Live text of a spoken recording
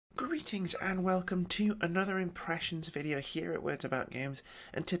Greetings and welcome to another impressions video here at Words About Games,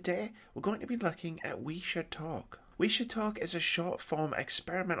 and today we're going to be looking at We Should Talk. We Should Talk is a short form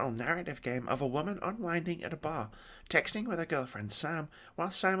experimental narrative game of a woman unwinding at a bar, texting with her girlfriend Sam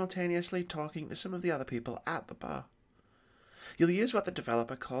while simultaneously talking to some of the other people at the bar. You'll use what the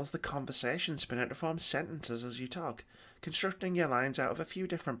developer calls the conversation spinner to form sentences as you talk, constructing your lines out of a few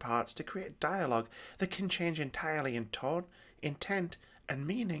different parts to create dialogue that can change entirely in tone, intent, and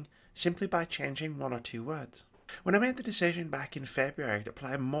meaning simply by changing one or two words. When I made the decision back in February to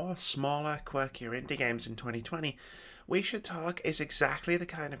play more smaller, quirkier indie games in 2020, We Should Talk is exactly the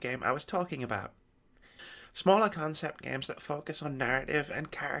kind of game I was talking about. Smaller concept games that focus on narrative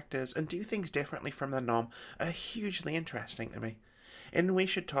and characters and do things differently from the norm are hugely interesting to me. In We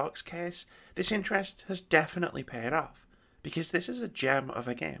Should Talk's case, this interest has definitely paid off, because this is a gem of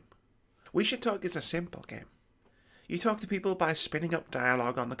a game. We Should Talk is a simple game. You talk to people by spinning up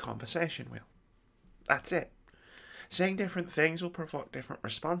dialogue on the conversation wheel. That's it. Saying different things will provoke different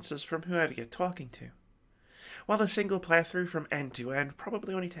responses from whoever you're talking to. While the single playthrough from end to end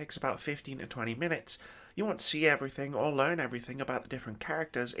probably only takes about 15 to 20 minutes, you won't see everything or learn everything about the different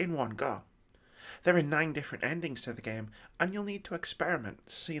characters in one go. There are 9 different endings to the game, and you'll need to experiment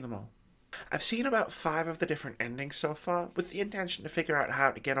to see them all. I've seen about 5 of the different endings so far, with the intention to figure out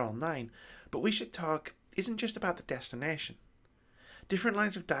how to get all 9, but We Should Talk isn't just about the destination. Different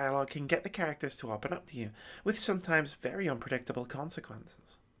lines of dialogue can get the characters to open up to you, with sometimes very unpredictable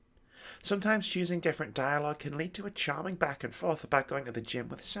consequences. Sometimes choosing different dialogue can lead to a charming back and forth about going to the gym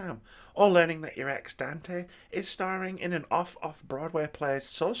with Sam, or learning that your ex Dante is starring in an off-Broadway play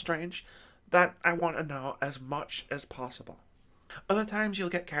so strange that I want to know as much as possible. Other times you'll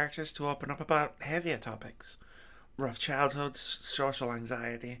get characters to open up about heavier topics. Rough childhoods, social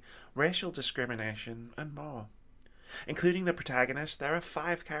anxiety, racial discrimination, and more. Including the protagonist, there are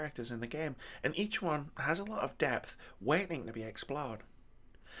 5 characters in the game, and each one has a lot of depth waiting to be explored.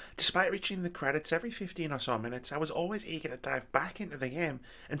 Despite reaching the credits every 15 or so minutes, I was always eager to dive back into the game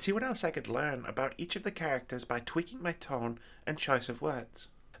and see what else I could learn about each of the characters by tweaking my tone and choice of words.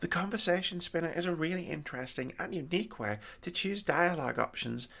 The conversation spinner is a really interesting and unique way to choose dialogue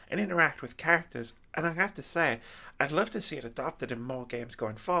options and interact with characters, and I have to say, I'd love to see it adopted in more games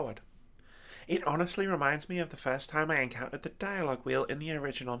going forward. It honestly reminds me of the first time I encountered the dialogue wheel in the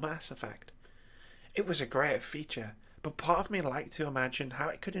original Mass Effect. It was a great feature, but part of me liked to imagine how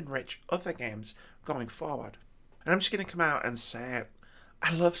it could enrich other games going forward. And I'm just going to come out and say it.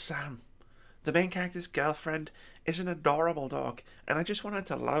 I love Sam. The main character's girlfriend is an adorable dog, and I just wanted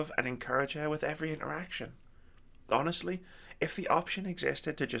to love and encourage her with every interaction. Honestly, if the option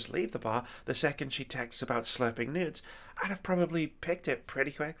existed to just leave the bar the second she texts about slurping nudes, I'd have probably picked it pretty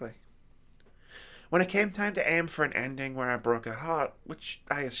quickly. When it came time to aim for an ending where I broke her heart, which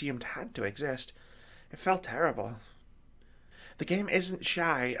I assumed had to exist, it felt terrible. The game isn't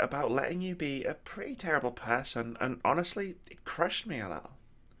shy about letting you be a pretty terrible person, and honestly, it crushed me a little.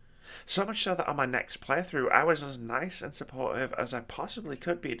 So much so that on my next playthrough, I was as nice and supportive as I possibly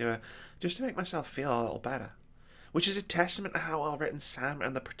could be to her, just to make myself feel a little better. Which is a testament to how well written Sam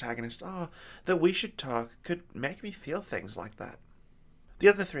and the protagonist are, that We Should Talk could make me feel things like that. The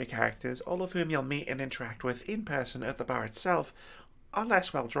other 3 characters, all of whom you'll meet and interact with in person at the bar itself, are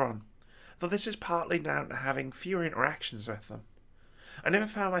less well drawn, though this is partly down to having fewer interactions with them. I never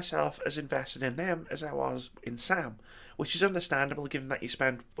found myself as invested in them as I was in Sam, which is understandable given that you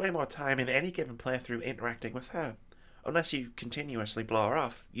spend way more time in any given playthrough interacting with her, unless you continuously blow her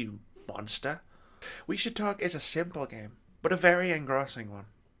off, you monster. We Should Talk is a simple game, but a very engrossing one.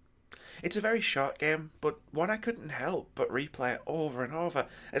 It's a very short game, but one I couldn't help but replay over and over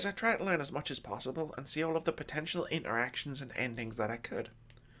as I try to learn as much as possible and see all of the potential interactions and endings that I could.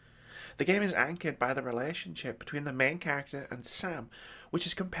 The game is anchored by the relationship between the main character and Sam, which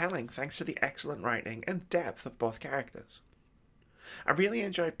is compelling thanks to the excellent writing and depth of both characters. I really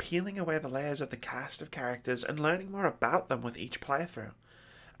enjoyed peeling away the layers of the cast of characters and learning more about them with each playthrough,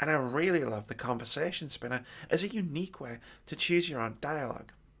 and I really love the conversation spinner as a unique way to choose your own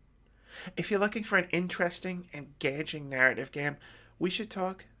dialogue. If you're looking for an interesting, engaging narrative game, We Should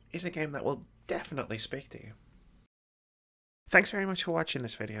Talk is a game that will definitely speak to you. Thanks very much for watching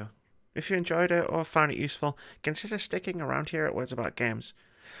this video. If you enjoyed it or found it useful, consider sticking around here at Words About Games.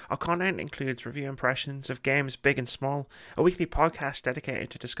 Our content includes review impressions of games big and small, a weekly podcast dedicated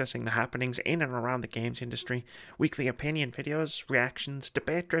to discussing the happenings in and around the games industry, weekly opinion videos, reactions,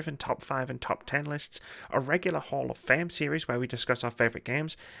 debate-driven top 5 and top 10 lists, a regular Hall of Fame series where we discuss our favourite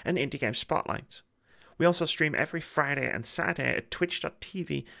games, and indie game spotlights. We also stream every Friday and Saturday at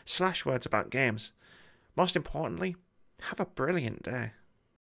twitch.tv/wordsaboutgames. Most importantly, have a brilliant day.